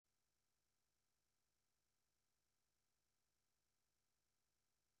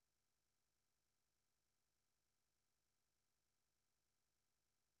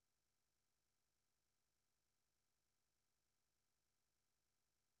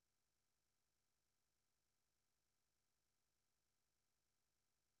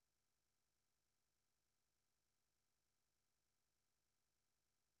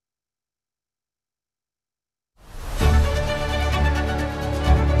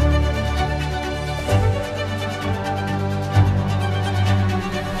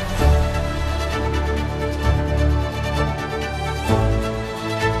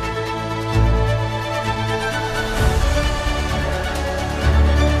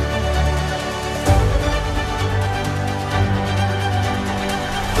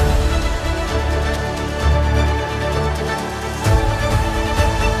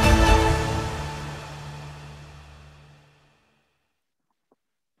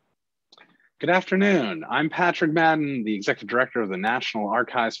Good afternoon. I'm Patrick Madden, the Executive Director of the National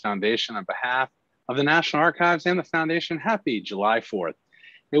Archives Foundation. On behalf of the National Archives and the Foundation, happy July 4th.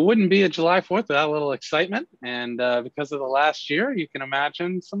 It wouldn't be a July 4th without a little excitement. And because of the last year, you can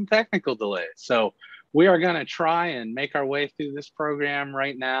imagine some technical delays. So we are going to try and make our way through this program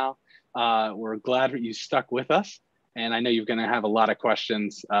right now. We're glad that you stuck with us. And I know you're going to have a lot of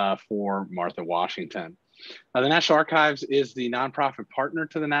questions for Martha Washington. The National Archives is the nonprofit partner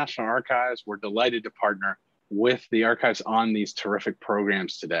to the National Archives. We're delighted to partner with the Archives on these terrific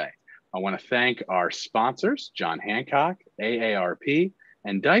programs today. I want to thank our sponsors, John Hancock, AARP,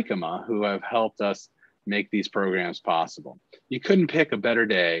 and Dykema, who have helped us make these programs possible. You couldn't pick a better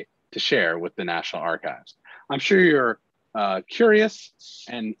day to share with the National Archives. I'm sure you're curious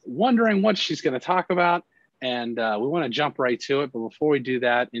and wondering what she's going to talk about. And we want to jump right to it. But before we do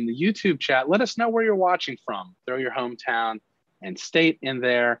that, in the YouTube chat, let us know where you're watching from. Throw your hometown and state in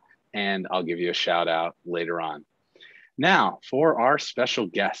there, and I'll give you a shout out later on. Now, for our special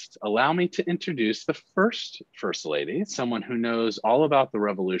guest, allow me to introduce the First Lady, someone who knows all about the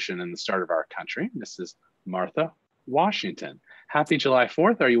revolution and the start of our country, Mrs. Martha Washington. Happy July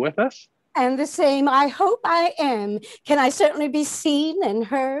 4th. Are you with us? And the same. I hope I am. Can I certainly be seen and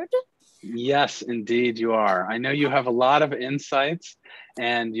heard? Yes, indeed you are. I know you have a lot of insights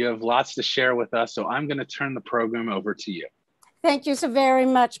and you have lots to share with us. So I'm going to turn the program over to you. Thank you so very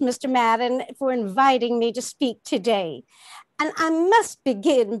much, Mr. Madden, for inviting me to speak today. And I must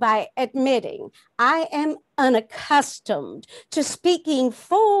begin by admitting I am unaccustomed to speaking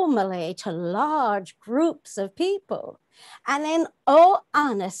formally to large groups of people. And in all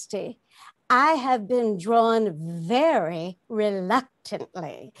honesty, I have been drawn very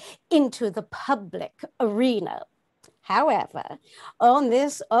reluctantly into the public arena. However, on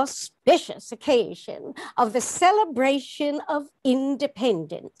this auspicious occasion of the celebration of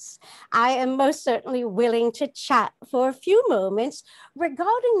independence, I am most certainly willing to chat for a few moments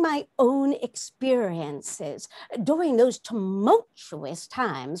regarding my own experiences during those tumultuous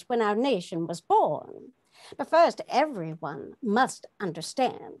times when our nation was born. But first, everyone must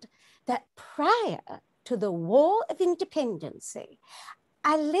understand that prior to the War of Independence,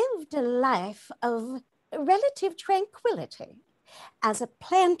 I lived a life of relative tranquility as a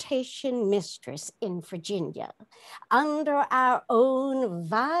plantation mistress in Virginia under our own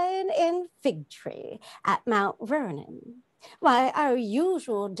vine and fig tree at Mount Vernon. Why, our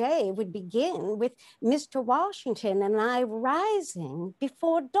usual day would begin with Mr. Washington and I rising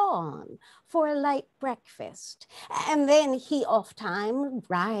before dawn for a light breakfast. And then he oft-times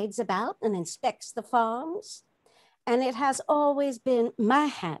rides about and inspects the farms. And it has always been my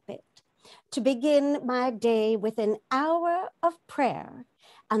habit to begin my day with an hour of prayer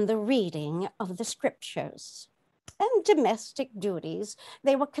and the reading of the scriptures. And domestic duties,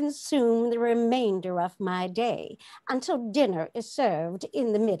 they will consume the remainder of my day until dinner is served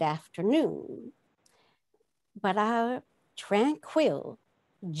in the mid-afternoon. But our tranquil,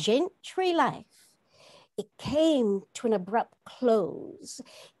 gentry life, it came to an abrupt close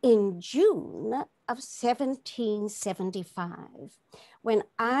in June of 1775, when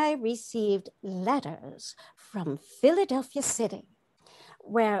I received letters from Philadelphia City,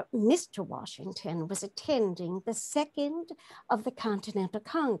 where Mr. Washington was attending the second of the Continental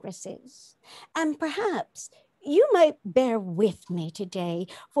Congresses. And perhaps you might bear with me today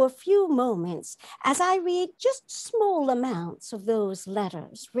for a few moments as I read just small amounts of those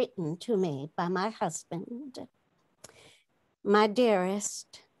letters written to me by my husband. My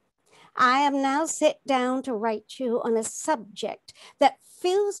dearest, I am now set down to write you on a subject that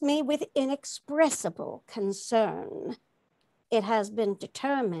fills me with inexpressible concern. It has been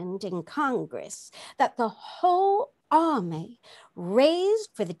determined in Congress that the whole army raised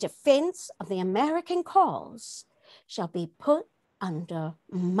for the defense of the American cause shall be put under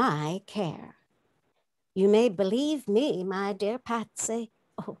my care. You may believe me, my dear Patsy.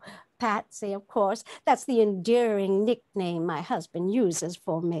 Oh, Patsy, of course, that's the endearing nickname my husband uses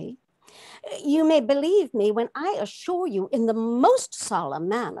for me. You may believe me when I assure you in the most solemn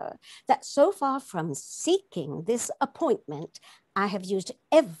manner that so far from seeking this appointment, I have used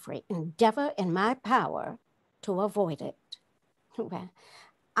every endeavor in my power to avoid it. Well,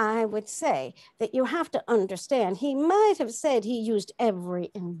 I would say that you have to understand, he might have said he used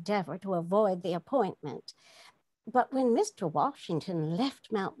every endeavor to avoid the appointment. But when Mr. Washington left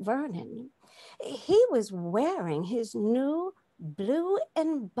Mount Vernon, he was wearing his new blue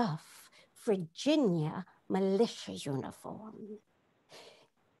and buff Virginia militia uniform.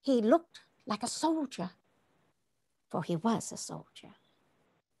 He looked like a soldier, for he was a soldier.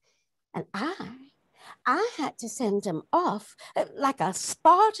 And I had to send him off like a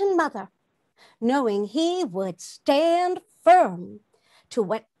Spartan mother knowing he would stand firm to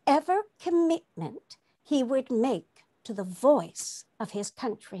whatever commitment he would make to the voice of his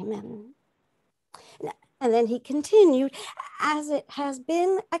countrymen. And then he continued, as it has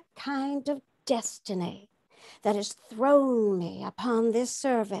been a kind of destiny that has thrown me upon this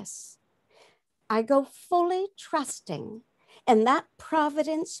service, I go fully trusting in that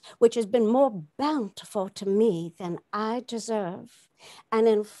providence which has been more bountiful to me than I deserve, and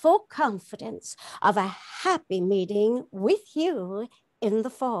in full confidence of a happy meeting with you in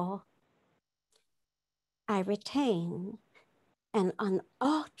the fall. I retain an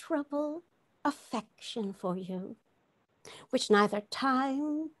unalterable affection for you, which neither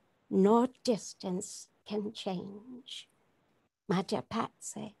time nor distance can change. My dear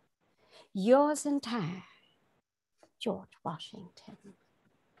Patsy, yours entire, George Washington.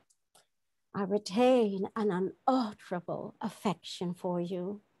 I retain an unalterable affection for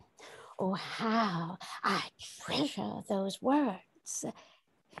you. Oh, how I treasure those words.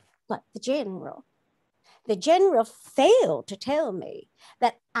 But the general failed to tell me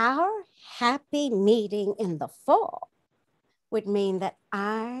that our happy meeting in the fall would mean that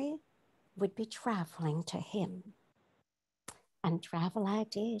I would be traveling to him. And travel I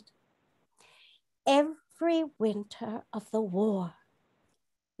did. Every winter of the war.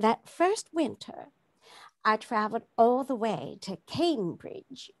 That first winter, I traveled all the way to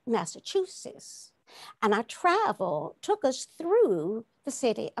Cambridge, Massachusetts, and our travel took us through the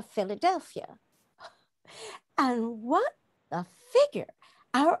city of Philadelphia. And what a figure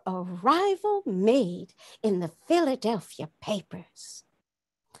our arrival made in the Philadelphia papers.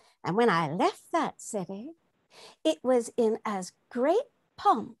 And when I left that city, it was in as great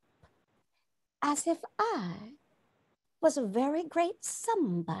pomp as if I was a very great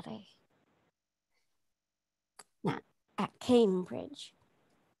somebody. Now, at Cambridge,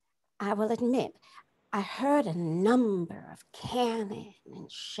 I will admit, I heard a number of cannon and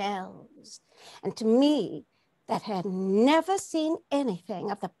shells, and to me, that had never seen anything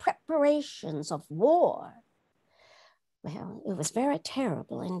of the preparations of war, well, it was very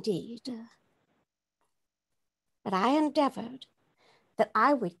terrible indeed. But I endeavored that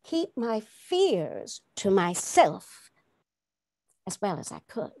I would keep my fears to myself as well as I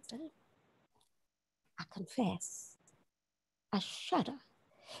could. I confess, I shudder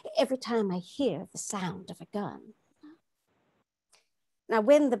every time I hear the sound of a gun. Now,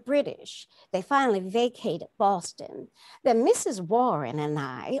 when the British, they finally vacated Boston, then Mrs. Warren and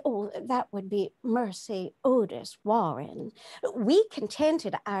I, oh, that would be Mercy Otis Warren, we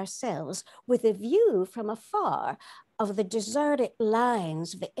contented ourselves with a view from afar of the deserted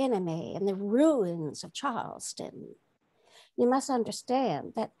lines of the enemy and the ruins of Charleston. You must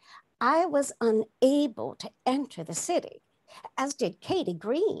understand that I was unable to enter the city, as did Katie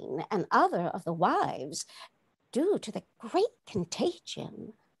Green and other of the wives, due to the great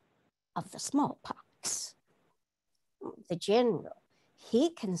contagion of the smallpox. The general, he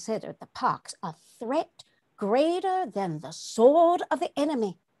considered the pox a threat greater than the sword of the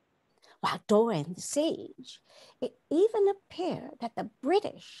enemy. While during the siege, it even appeared that the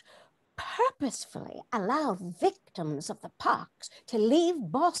British purposefully allowed victims of the pox to leave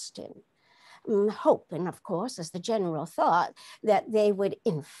Boston, hoping, of course, as the general thought, that they would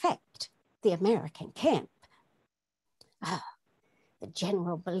infect the American camp. The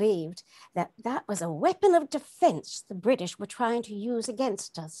general believed that that was a weapon of defense the British were trying to use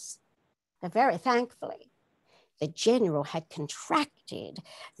against us. But very thankfully, the general had contracted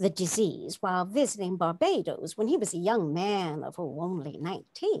the disease while visiting Barbados when he was a young man of only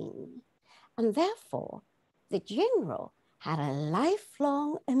 19. And therefore, the general had a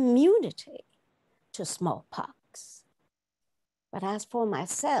lifelong immunity to smallpox. But as for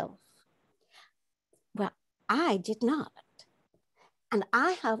myself, well, I did not. And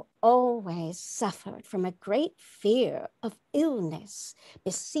I have always suffered from a great fear of illness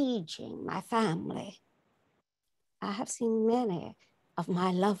besieging my family. I have seen many of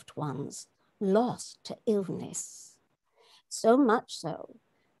my loved ones lost to illness, so much so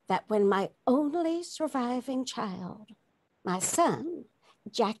that when my only surviving child, my son,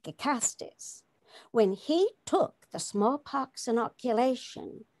 Jackie Castis, when he took the smallpox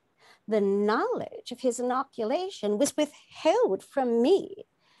inoculation, the knowledge of his inoculation was withheld from me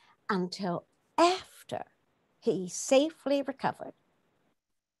until after he safely recovered.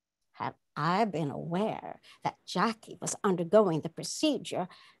 Had I been aware that Jackie was undergoing the procedure,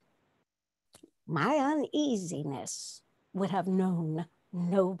 my uneasiness would have known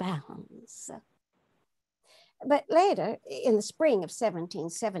no bounds. But later, in the spring of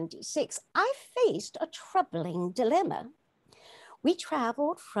 1776, I faced a troubling dilemma. We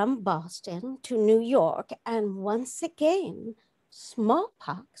traveled from Boston to New York, and once again,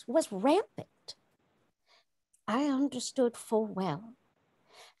 smallpox was rampant. I understood full well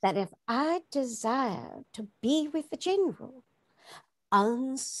that if I desired to be with the general,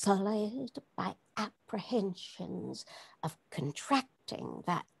 unsullied by apprehensions of contracting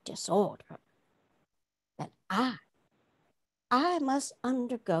that disorder, that I must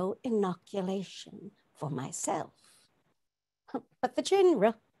undergo inoculation for myself. But the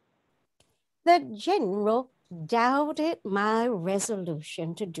general doubted my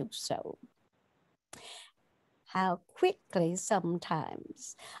resolution to do so. How quickly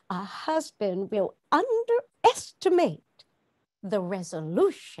sometimes a husband will underestimate the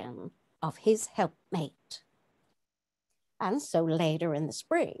resolution of his helpmate. And so later in the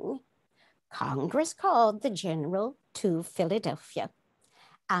spring, Congress called the general to Philadelphia.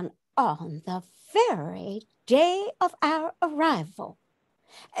 And on the very day of our arrival,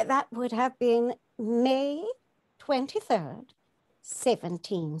 that would have been May 23rd,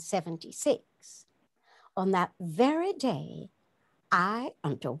 1776. On that very day, I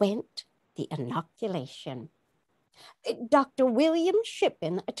underwent the inoculation. Dr. William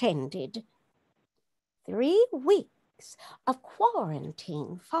Shippen attended. 3 weeks of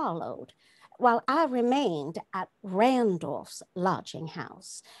quarantine followed while I remained at Randolph's lodging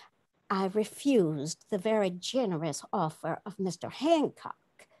house. I refused the very generous offer of Mr. Hancock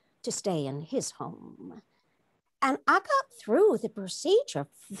to stay in his home. And I got through the procedure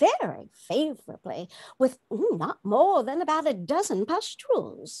very favorably with not more than about a dozen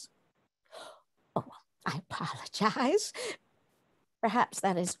pustules. Oh, I apologize. Perhaps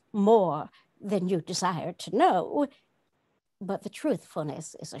that is more than you desire to know, but the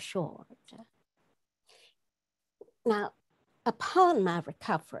truthfulness is assured. Now, upon my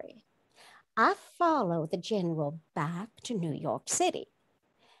recovery, I followed the general back to New York City.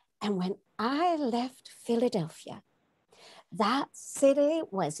 And when I left Philadelphia, that city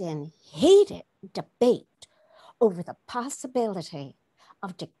was in heated debate over the possibility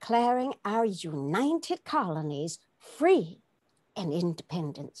of declaring our united colonies free and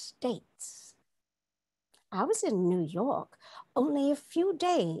independent states. I was in New York only a few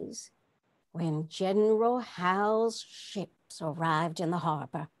days when General Howe's ships arrived in the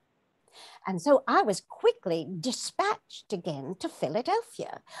harbor. And so I was quickly dispatched again to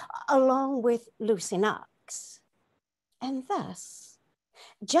Philadelphia, along with Lucy Knox. And thus,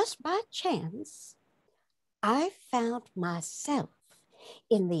 just by chance, I found myself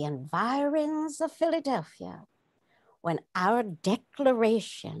in the environs of Philadelphia when our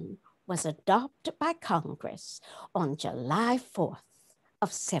declaration was adopted by Congress on July 4th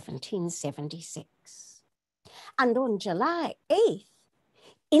of 1776. And on July 8th,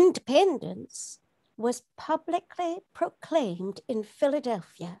 independence was publicly proclaimed in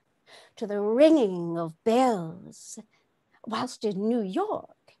Philadelphia to the ringing of bells, whilst in New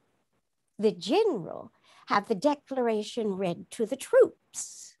York, the general had the declaration read to the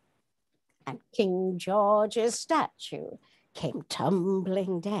troops, and King George's statue came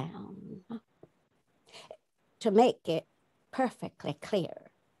tumbling down. To make it perfectly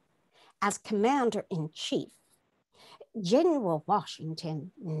clear, as commander-in-chief, General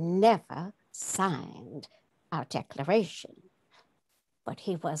Washington never signed our declaration, but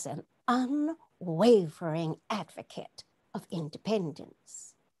he was an unwavering advocate of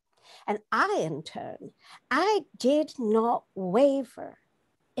independence. And I, in turn, I did not waver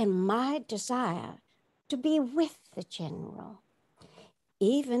in my desire to be with the general,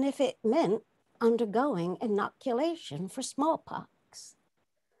 even if it meant undergoing inoculation for smallpox,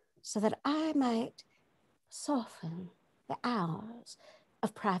 so that I might soften the hours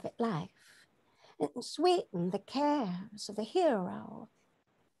of private life and sweeten the cares of the hero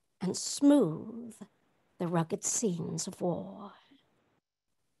and smooth the rugged scenes of war.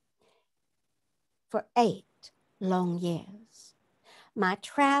 For 8 long years, my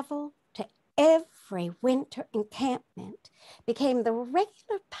travel to every winter encampment became the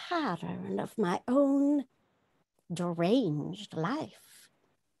regular pattern of my own deranged life.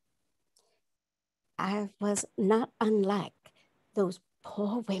 I was not unlike those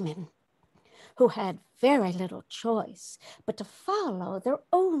poor women who had very little choice but to follow their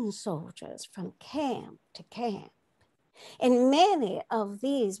own soldiers from camp to camp. And many of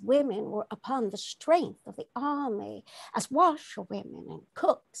these women were upon the strength of the army as washerwomen and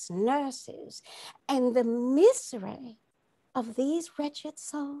cooks, nurses, and the misery of these wretched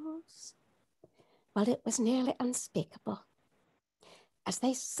souls, well, it was nearly unspeakable, as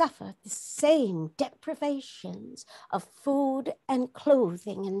they suffered the same deprivations of food and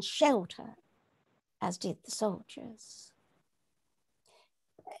clothing and shelter as did the soldiers.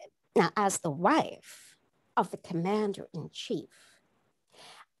 Now, as the wife of the commander-in-chief,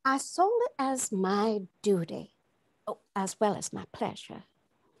 I saw it as my duty, as well as my pleasure,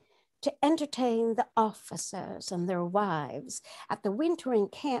 to entertain the officers and their wives at the winter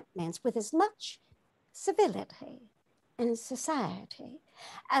encampments with as much civility and society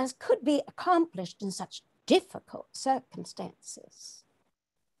as could be accomplished in such difficult circumstances.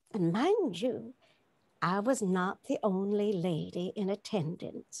 And mind you, I was not the only lady in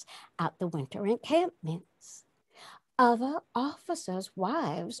attendance at the winter encampments. Other officers'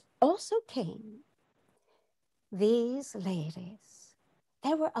 wives also came. These ladies,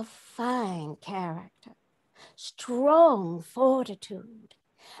 they were of fine character, strong fortitude,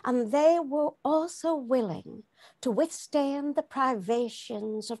 and they were also willing to withstand the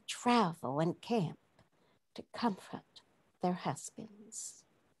privations of travel and camp to comfort their husbands.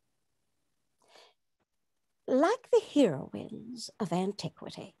 Like the heroines of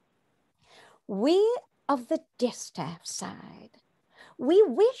antiquity, we of the distaff side, we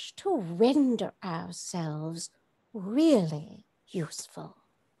wish to render ourselves really useful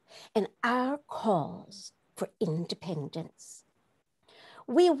in our cause for independence.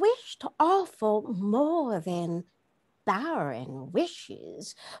 We wish to offer more than barren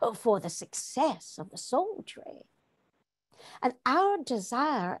wishes for the success of the soldiery. And our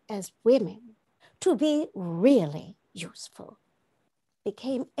desire as women to be really useful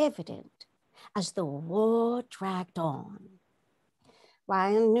became evident as the war dragged on.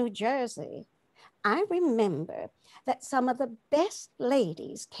 While in New Jersey, I remember that some of the best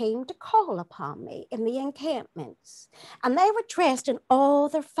ladies came to call upon me in the encampments, and they were dressed in all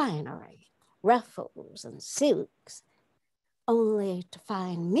their finery, ruffles and silks, only to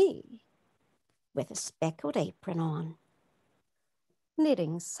find me with a speckled apron on,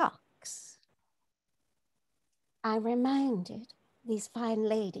 knitting socks. I reminded these fine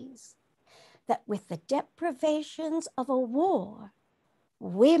ladies that with the deprivations of a war,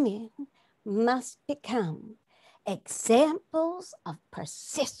 women must become examples of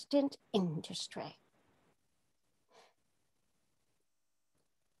persistent industry.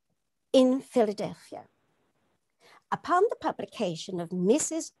 In Philadelphia, upon the publication of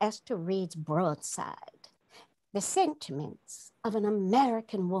Mrs. Esther Reed's broadside, The Sentiments of an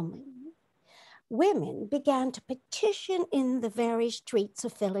American Woman, women began to petition in the very streets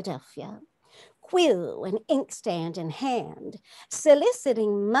of Philadelphia, quill and inkstand in hand,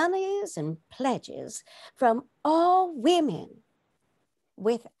 soliciting monies and pledges from all women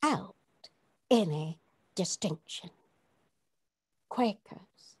without any distinction.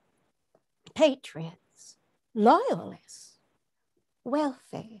 Quakers, patriots, loyalists,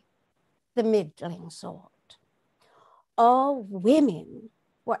 wealthy, the middling sort. All women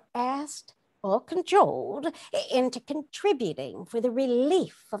were asked or cajoled into contributing for the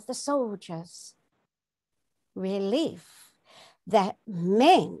relief of the soldiers. Relief that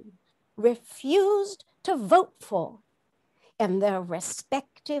men refused to vote for in their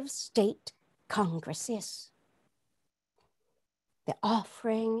respective state congresses. The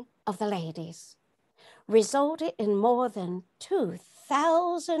offering of the ladies resulted in more than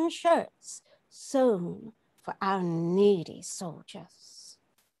 2,000 shirts sewn for our needy soldiers.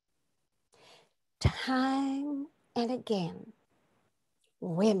 Time and again,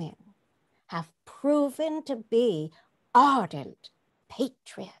 women have proven to be ardent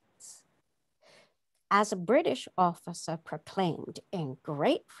patriots. As a British officer proclaimed in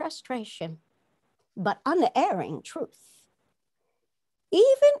great frustration, but unerring truth,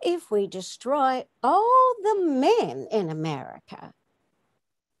 even if we destroy all the men in America,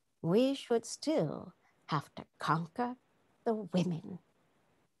 we should still have to conquer the women.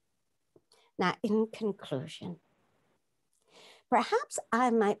 Now, in conclusion, perhaps I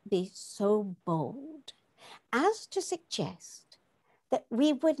might be so bold as to suggest that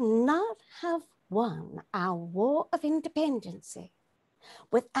we would not have won our war of independence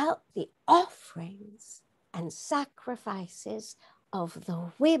without the offerings and sacrifices of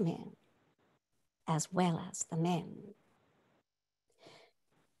the women as well as the men.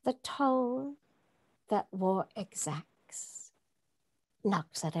 The toll that war exacts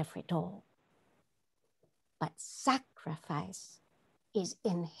knocks at every door, but sacrifice is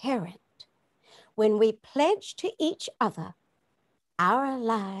inherent when we pledge to each other our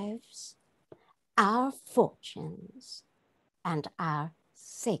lives, our fortunes, and our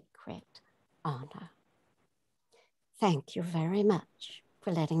sacred honor. Thank you very much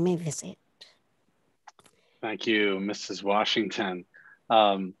for letting me visit. Thank you, Mrs. Washington.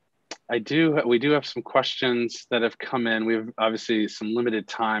 We do have some questions that have come in. We have obviously some limited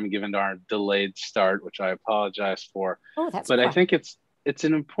time given our delayed start, which I apologize for. Oh, that's but fine. I think it's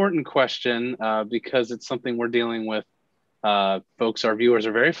an important question because it's something we're dealing with. Folks, our viewers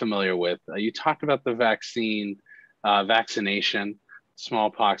are very familiar with. You talked about the vaccination,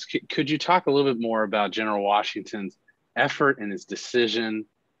 smallpox. Could you talk a little bit more about General Washington's effort and his decision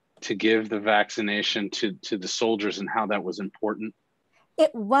to give the vaccination to the soldiers and how that was important?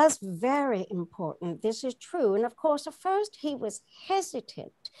 It was very important. This is true. And of course, at first he was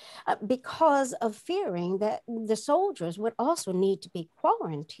hesitant because of fearing that the soldiers would also need to be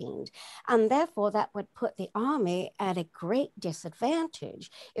quarantined. And therefore, that would put the Army at a great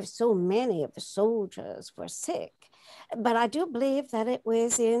disadvantage if so many of the soldiers were sick. But I do believe that it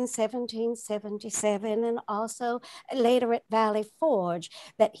was in 1777 and also later at Valley Forge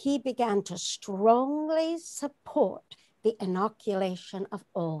that he began to strongly support the inoculation of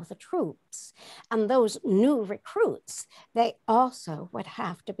all the troops. And those new recruits, they also would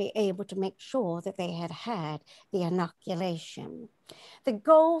have to be able to make sure that they had the inoculation. The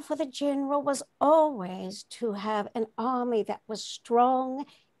goal for the general was always to have an army that was strong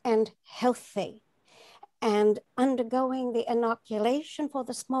and healthy. And undergoing the inoculation for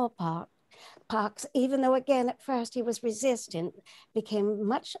the smallpox, even though again at first he was resistant, became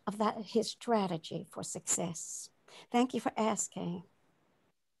much of that his strategy for success. Thank you for asking.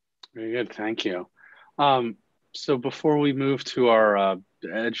 Very good, thank you. So before we move to our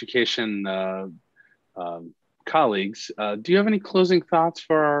education colleagues, do you have any closing thoughts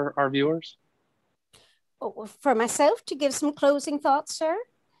for our viewers? Oh, for myself to give some closing thoughts, sir?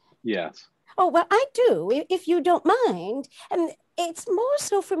 Yes. Oh, well, I do, if you don't mind. And it's more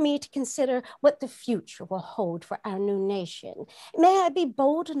so for me to consider what the future will hold for our new nation. May I be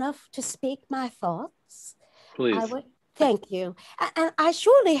bold enough to speak my thoughts? Please. I would. Thank you. And I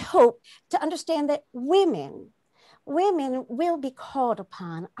surely hope to understand that women will be called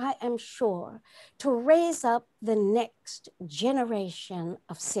upon, I am sure, to raise up the next generation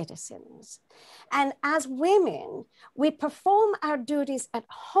of citizens. And as women, we perform our duties at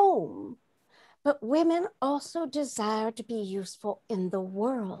home, but women also desire to be useful in the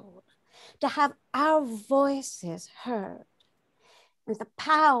world, to have our voices heard. And the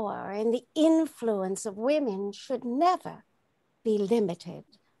power and the influence of women should never be limited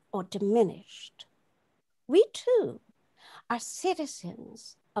or diminished. We too are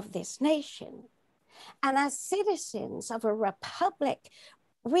citizens of this nation. And as citizens of a republic,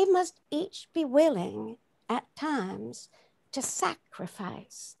 we must each be willing at times to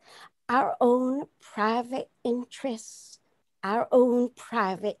sacrifice our own private interests, our own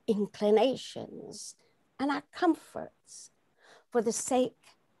private inclinations, and our comforts for the sake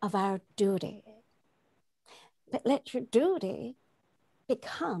of our duty. But let your duty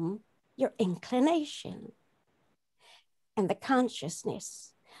become your inclination. And the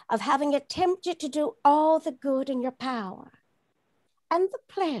consciousness of having attempted to do all the good in your power, and the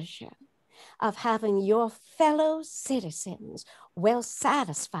pleasure of having your fellow citizens well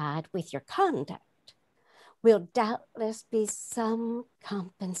satisfied with your conduct will doubtless be some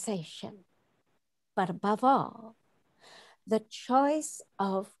compensation. But above all, the choice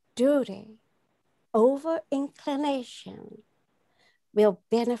of duty over inclination will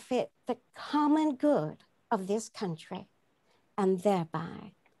benefit the common good of this country and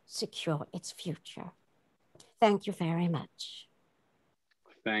thereby secure its future. Thank you very much.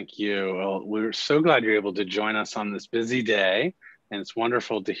 Thank you. Well, we're so glad you're able to join us on this busy day, and it's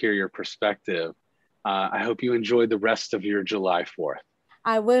wonderful to hear your perspective. I hope you enjoy the rest of your July 4th.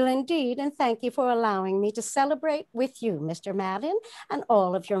 I will indeed, and thank you for allowing me to celebrate with you, Mr. Madden, and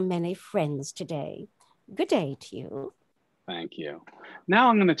all of your many friends today. Good day to you. Thank you. Now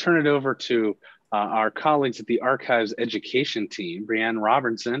I'm going to turn it over to our colleagues at the Archives Education team. Breanne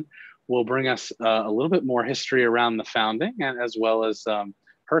Robertson will bring us a little bit more history around the founding, and as well as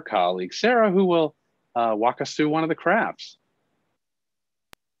her colleague, Sara, who will walk us through one of the crafts.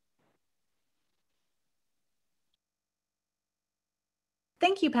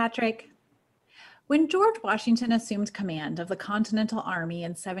 Thank you, Patrick. When George Washington assumed command of the Continental Army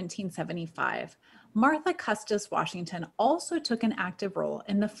in 1775, Martha Custis Washington also took an active role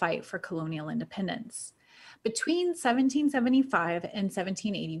in the fight for colonial independence. Between 1775 and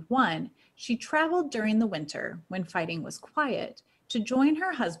 1781, she traveled during the winter, when fighting was quiet, to join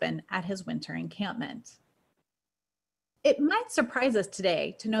her husband at his winter encampment. It might surprise us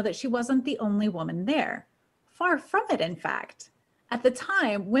today to know that she wasn't the only woman there. Far from it, in fact. At the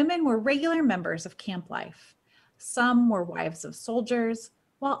time, women were regular members of camp life. Some were wives of soldiers,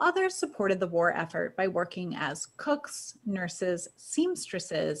 while others supported the war effort by working as cooks, nurses,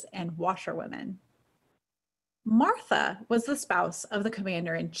 seamstresses, and washerwomen. Martha was the spouse of the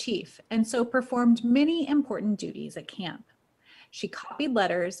commander-in-chief and so performed many important duties at camp. She copied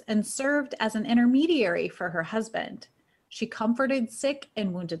letters and served as an intermediary for her husband. She comforted sick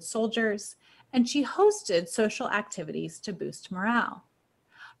and wounded soldiers, and she hosted social activities to boost morale.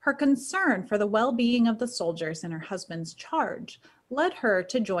 Her concern for the well-being of the soldiers in her husband's charge led her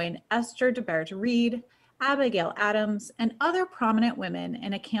to join Esther de Berthe-Reed, Abigail Adams, and other prominent women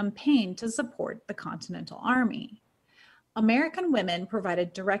in a campaign to support the Continental Army. American women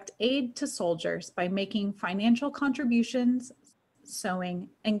provided direct aid to soldiers by making financial contributions, sewing,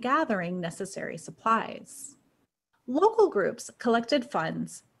 and gathering necessary supplies. Local groups collected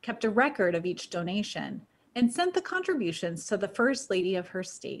funds, kept a record of each donation, and sent the contributions to the First Lady of her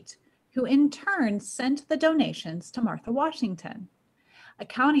state, who in turn sent the donations to Martha Washington.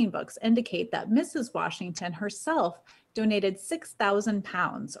 Accounting books indicate that Mrs. Washington herself donated 6,000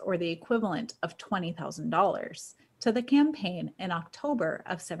 pounds, or the equivalent of $20,000, to the campaign in October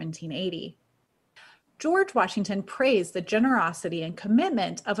of 1780. George Washington praised the generosity and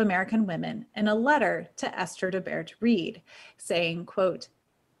commitment of American women in a letter to Esther de Berthe-Reed, saying, quote,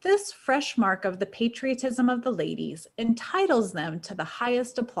 "This fresh mark of the patriotism of the ladies entitles them to the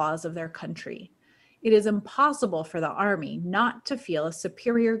highest applause of their country. It is impossible for the Army not to feel a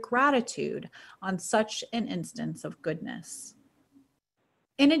superior gratitude on such an instance of goodness."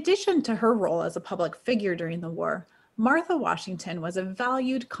 In addition to her role as a public figure during the war, Martha Washington was a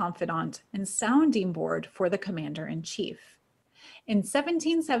valued confidant and sounding board for the commander-in-chief. In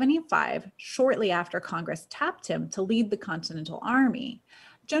 1775, shortly after Congress tapped him to lead the Continental Army,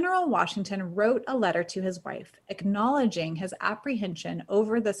 General Washington wrote a letter to his wife acknowledging his apprehension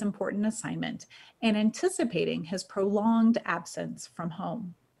over this important assignment and anticipating his prolonged absence from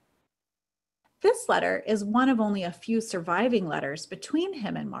home. This letter is one of only a few surviving letters between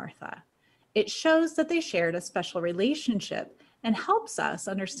him and Martha. It shows that they shared a special relationship and helps us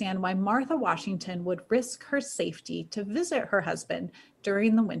understand why Martha Washington would risk her safety to visit her husband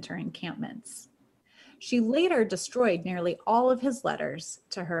during the winter encampments. She later destroyed nearly all of his letters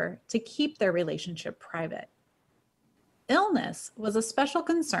to her to keep their relationship private. Illness was a special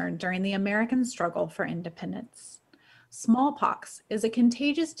concern during the American struggle for independence. Smallpox is a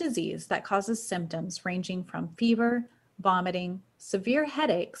contagious disease that causes symptoms ranging from fever, vomiting, severe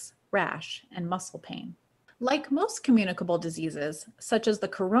headaches, rash, and muscle pain. Like most communicable diseases, such as the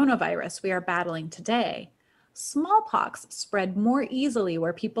coronavirus we are battling today, smallpox spread more easily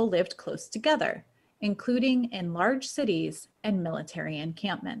where people lived close together, including in large cities and military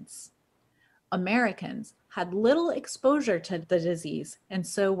encampments. Americans had little exposure to the disease and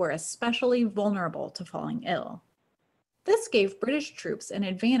so were especially vulnerable to falling ill. This gave British troops an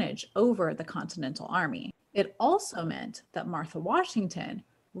advantage over the Continental Army. It also meant that Martha Washington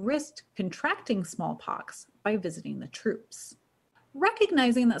risked contracting smallpox by visiting the troops.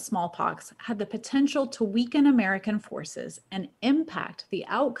 Recognizing that smallpox had the potential to weaken American forces and impact the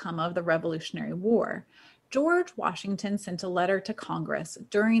outcome of the Revolutionary War, George Washington sent a letter to Congress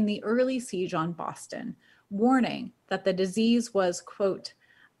during the early siege on Boston, warning that the disease was, quote,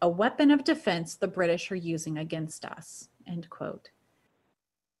 "a weapon of defense the British are using against us," end quote.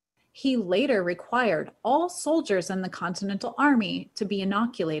 He later required all soldiers in the Continental Army to be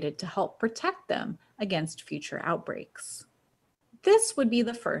inoculated to help protect them against future outbreaks. This would be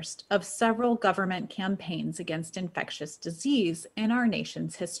the first of several government campaigns against infectious disease in our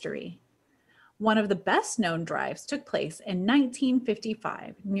nation's history. One of the best-known drives took place in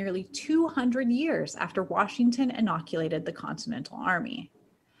 1955, nearly 200 years after Washington inoculated the Continental Army.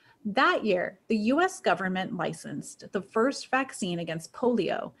 That year, the US government licensed the first vaccine against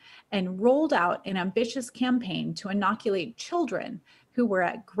polio and rolled out an ambitious campaign to inoculate children who were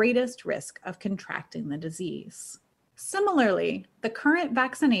at greatest risk of contracting the disease. Similarly, the current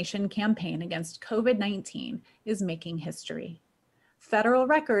vaccination campaign against COVID-19 is making history. Federal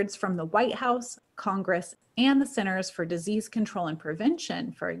records from the White House, Congress, and the Centers for Disease Control and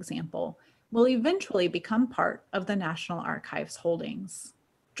Prevention, for example, will eventually become part of the National Archives holdings.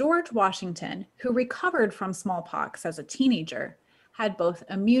 George Washington, who recovered from smallpox as a teenager, had both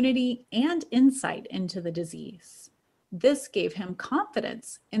immunity and insight into the disease. This gave him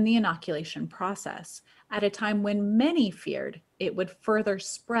confidence in the inoculation process at a time when many feared it would further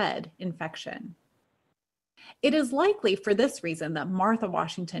spread infection. It is likely for this reason that Martha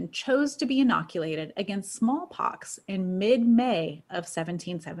Washington chose to be inoculated against smallpox in mid-May of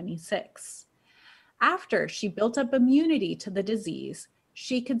 1776. After she built up immunity to the disease,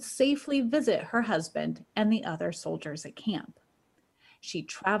 she could safely visit her husband and the other soldiers at camp. She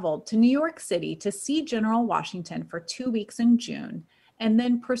traveled to New York City to see General Washington for 2 weeks in June, and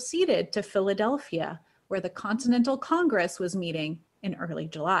then proceeded to Philadelphia, where the Continental Congress was meeting in early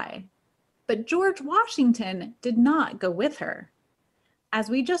July. But George Washington did not go with her. As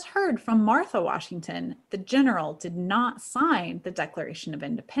we just heard from Martha Washington, the general did not sign the Declaration of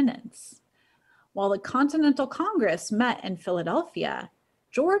Independence. While the Continental Congress met in Philadelphia,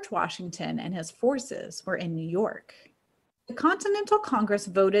 George Washington and his forces were in New York. The Continental Congress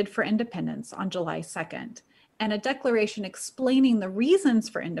voted for independence on July 2nd, and a declaration explaining the reasons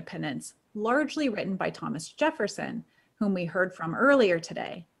for independence, largely written by Thomas Jefferson, whom we heard from earlier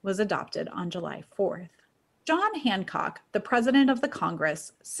today, was adopted on July 4th. John Hancock, the president of the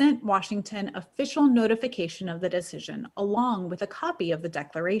Congress, sent Washington official notification of the decision along with a copy of the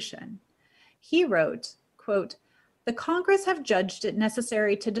declaration. He wrote, quote, "The Congress have judged it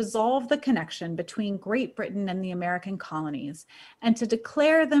necessary to dissolve the connection between Great Britain and the American colonies and to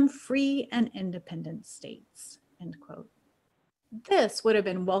declare them free and independent states," end quote. This would have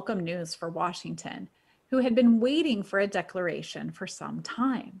been welcome news for Washington, who had been waiting for a declaration for some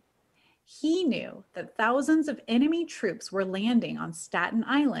time. He knew that thousands of enemy troops were landing on Staten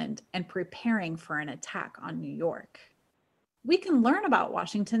Island and preparing for an attack on New York. We can learn about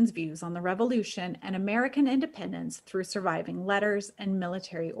Washington's views on the Revolution and American independence through surviving letters and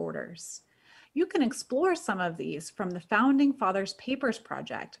military orders. You can explore some of these from the Founding Fathers Papers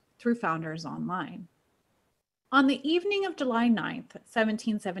Project through Founders Online. On the evening of July 9th,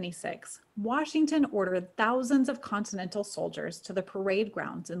 1776, Washington ordered thousands of Continental soldiers to the parade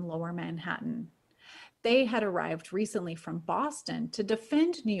grounds in Lower Manhattan. They had arrived recently from Boston to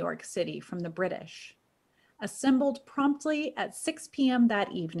defend New York City from the British. Assembled promptly at 6 p.m.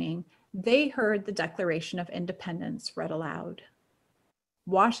 that evening, they heard the Declaration of Independence read aloud.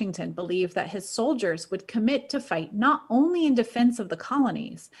 Washington believed that his soldiers would commit to fight not only in defense of the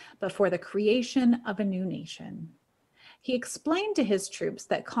colonies, but for the creation of a new nation. He explained to his troops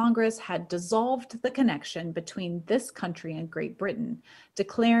that Congress had dissolved the connection between this country and Great Britain,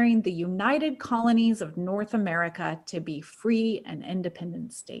 declaring the United Colonies of North America to be free and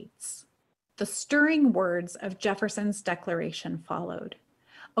independent states. The stirring words of Jefferson's declaration followed.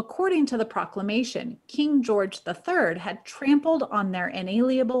 According to the proclamation, King George III had trampled on their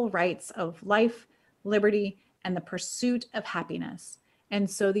inalienable rights of life, liberty, and the pursuit of happiness, and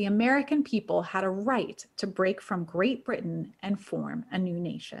so the American people had a right to break from Great Britain and form a new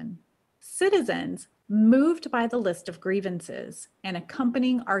nation. Citizens, moved by the list of grievances and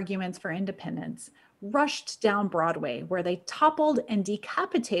accompanying arguments for independence, rushed down Broadway, where they toppled and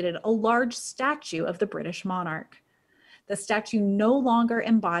decapitated a large statue of the British monarch. The statue no longer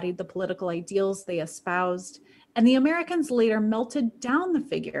embodied the political ideals they espoused, and the Americans later melted down the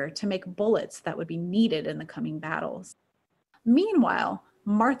figure to make bullets that would be needed in the coming battles. Meanwhile,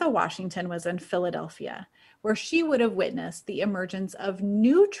 Martha Washington was in Philadelphia, where she would have witnessed the emergence of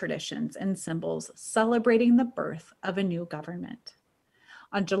new traditions and symbols celebrating the birth of a new government.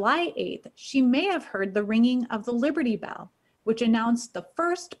 On July 8th, she may have heard the ringing of the Liberty Bell, which announced the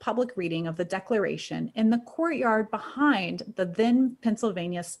first public reading of the Declaration in the courtyard behind the then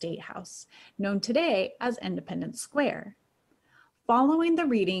Pennsylvania State House, known today as Independence Square. Following the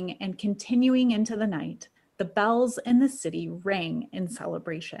reading and continuing into the night, the bells in the city rang in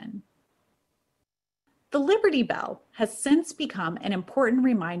celebration. The Liberty Bell has since become an important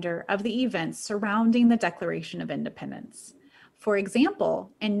reminder of the events surrounding the Declaration of Independence. For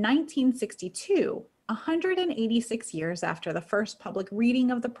example, in 1962, 186 years after the first public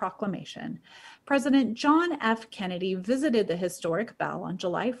reading of the proclamation, President John F. Kennedy visited the historic bell on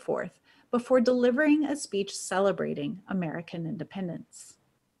July 4th before delivering a speech celebrating American independence.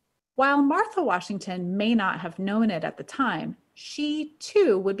 While Martha Washington may not have known it at the time, she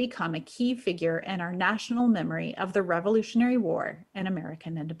too would become a key figure in our national memory of the Revolutionary War and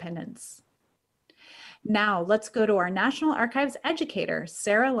American independence. Now let's go to our National Archives educator,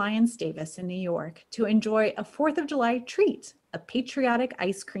 Sara Lyons Davis in New York, to enjoy a 4th of July treat, a patriotic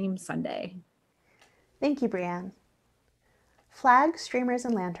ice cream sundae. Thank you, Breanne. Flags, streamers,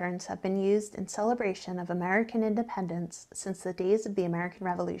 and lanterns have been used in celebration of American independence since the days of the American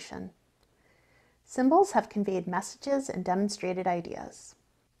Revolution. Symbols have conveyed messages and demonstrated ideas.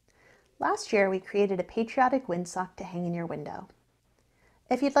 Last year, we created a patriotic windsock to hang in your window.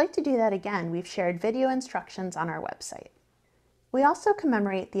 If you'd like to do that again, we've shared video instructions on our website. We also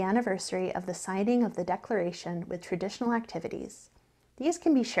commemorate the anniversary of the signing of the Declaration with traditional activities. These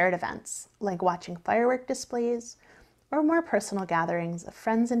can be shared events, like watching firework displays, or more personal gatherings of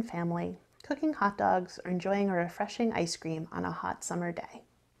friends and family, cooking hot dogs, or enjoying a refreshing ice cream on a hot summer day.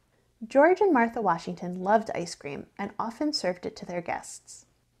 George and Martha Washington loved ice cream and often served it to their guests.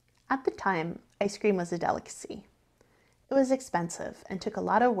 At the time, ice cream was a delicacy. It was expensive and took a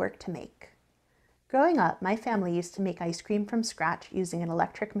lot of work to make. Growing up, my family used to make ice cream from scratch using an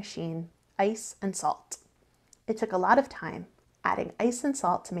electric machine, ice, and salt. It took a lot of time, adding ice and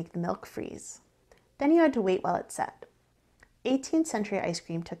salt to make the milk freeze. Then you had to wait while it set. 18th century ice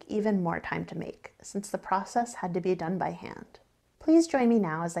cream took even more time to make, since the process had to be done by hand. Please join me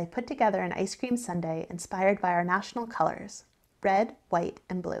now as I put together an ice cream sundae inspired by our national colors, red, white,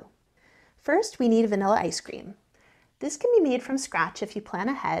 and blue. First, we need vanilla ice cream. This can be made from scratch if you plan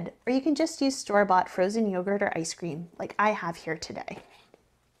ahead, or you can just use store-bought frozen yogurt or ice cream like I have here today.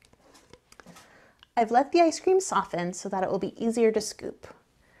 I've let the ice cream soften so that it will be easier to scoop.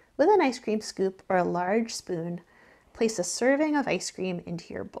 With an ice cream scoop or a large spoon, place a serving of ice cream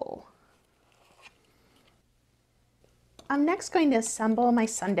into your bowl. I'm next going to assemble my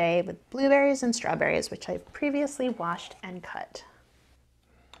sundae with blueberries and strawberries, which I've previously washed and cut.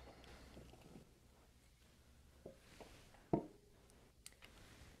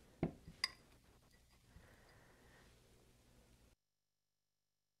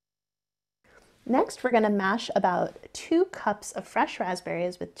 Next, we're going to mash about 2 cups of fresh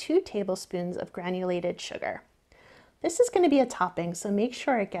raspberries with 2 tablespoons of granulated sugar. This is going to be a topping, so make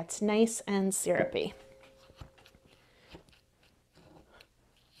sure it gets nice and syrupy.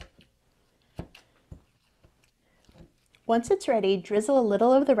 Once it's ready, drizzle a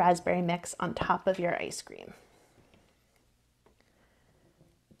little of the raspberry mix on top of your ice cream.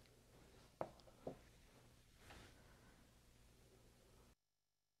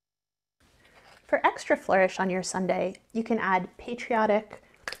 For extra flourish on your sundae, you can add patriotic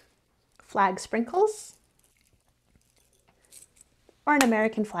flag sprinkles or an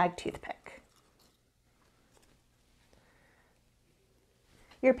American flag toothpick.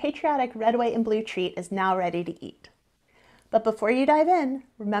 Your patriotic red, white, and blue treat is now ready to eat. But before you dive in,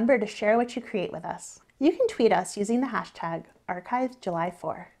 remember to share what you create with us. You can tweet us using the hashtag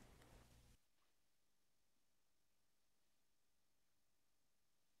 #ArchiveJuly4.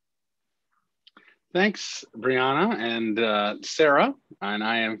 Thanks, Breanne and Sara. And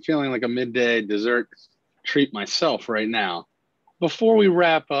I am feeling like a midday dessert treat myself right now. Before we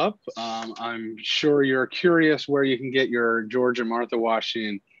wrap up, I'm sure you're curious where you can get your George and Martha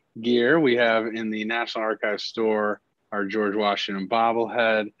Washington gear. We have in the National Archives store our George Washington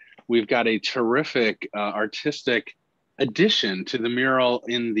bobblehead. We've got a terrific artistic addition to the mural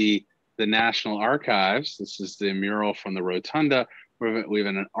in the National Archives. This is the mural from the Rotunda. We have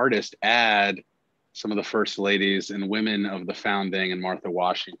an artist add some of the first ladies and women of the founding, and Martha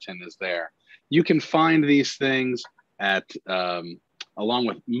Washington is there. You can find these things at, along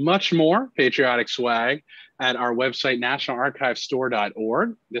with much more patriotic swag, at our website,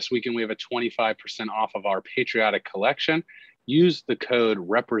 nationalarchivestore.org. This weekend, we have a 25% off of our patriotic collection. Use the code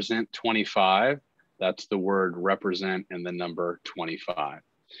REPRESENT25. That's the word represent and the number 25.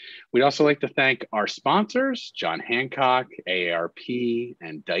 We'd also like to thank our sponsors, John Hancock, AARP,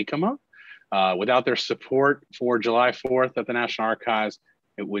 and Dykema. Without their support for July 4th at the National Archives,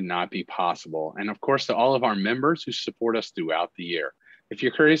 it would not be possible. And of course, to all of our members who support us throughout the year. If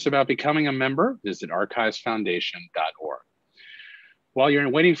you're curious about becoming a member, visit archivesfoundation.org. While you're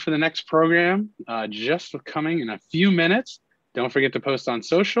waiting for the next program, just coming in a few minutes, don't forget to post on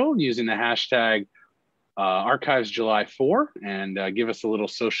social using the hashtag ArchivesJuly4 and give us a little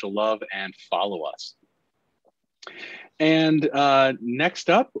social love and follow us. And next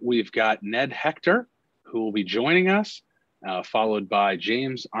up, we've got Ned Hector, who will be joining us, followed by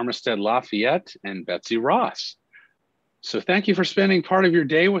James Armistead Lafayette and Betsy Ross. So thank you for spending part of your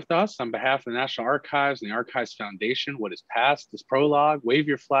day with us. On behalf of the National Archives and the Archives Foundation, what is past is prologue. Wave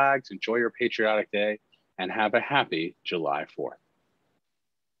your flags, enjoy your patriotic day, and have a happy July 4th.